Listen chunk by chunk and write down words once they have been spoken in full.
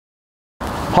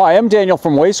Hi, I'm Daniel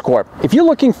from Wastecorp. If you're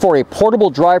looking for a portable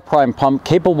dry prime pump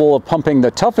capable of pumping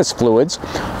the toughest fluids,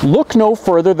 look no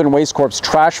further than Wastecorp's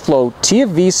TrashFlow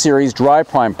TFV series dry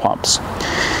prime pumps.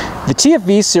 The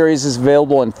TFV series is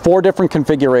available in 4 different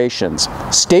configurations: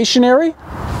 stationary,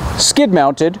 skid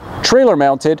mounted, trailer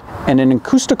mounted, and an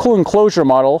acoustical enclosure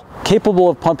model capable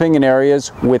of pumping in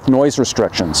areas with noise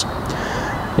restrictions.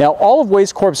 Now, all of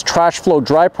Wastecorp's TrashFlow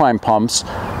dry prime pumps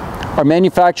are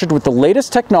manufactured with the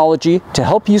latest technology to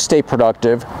help you stay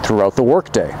productive throughout the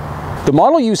workday. The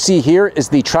model you see here is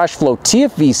the TrashFlow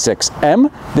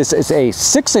TFV6M. This is a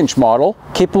 6-inch model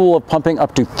capable of pumping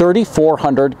up to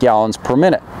 3,400 gallons per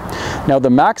minute. Now, the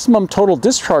maximum total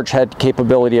discharge head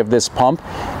capability of this pump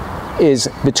is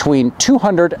between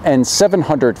 200 and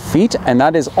 700 feet, and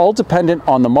that is all dependent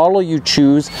on the model you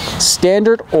choose,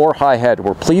 standard or high head.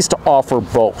 We're pleased to offer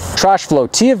both. TrashFlow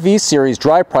TFV series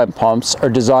dry prime pumps are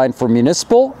designed for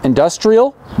municipal,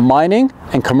 industrial, mining,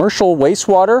 and commercial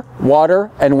wastewater,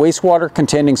 water, and wastewater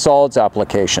containing solids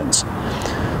applications.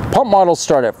 Pump models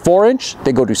start at 4-inch,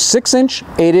 they go to 6-inch,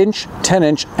 8-inch,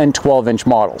 10-inch, and 12-inch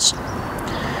models.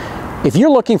 If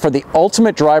you're looking for the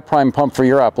ultimate dry prime pump for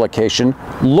your application,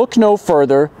 look no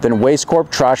further than Wastecorp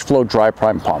TrashFlow dry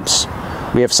prime pumps.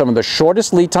 We have some of the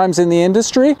shortest lead times in the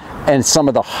industry and some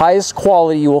of the highest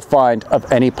quality you will find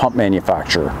of any pump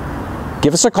manufacturer.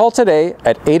 Give us a call today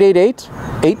at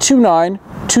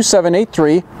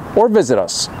 888-829-2783 or visit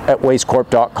us at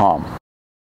wastecorp.com.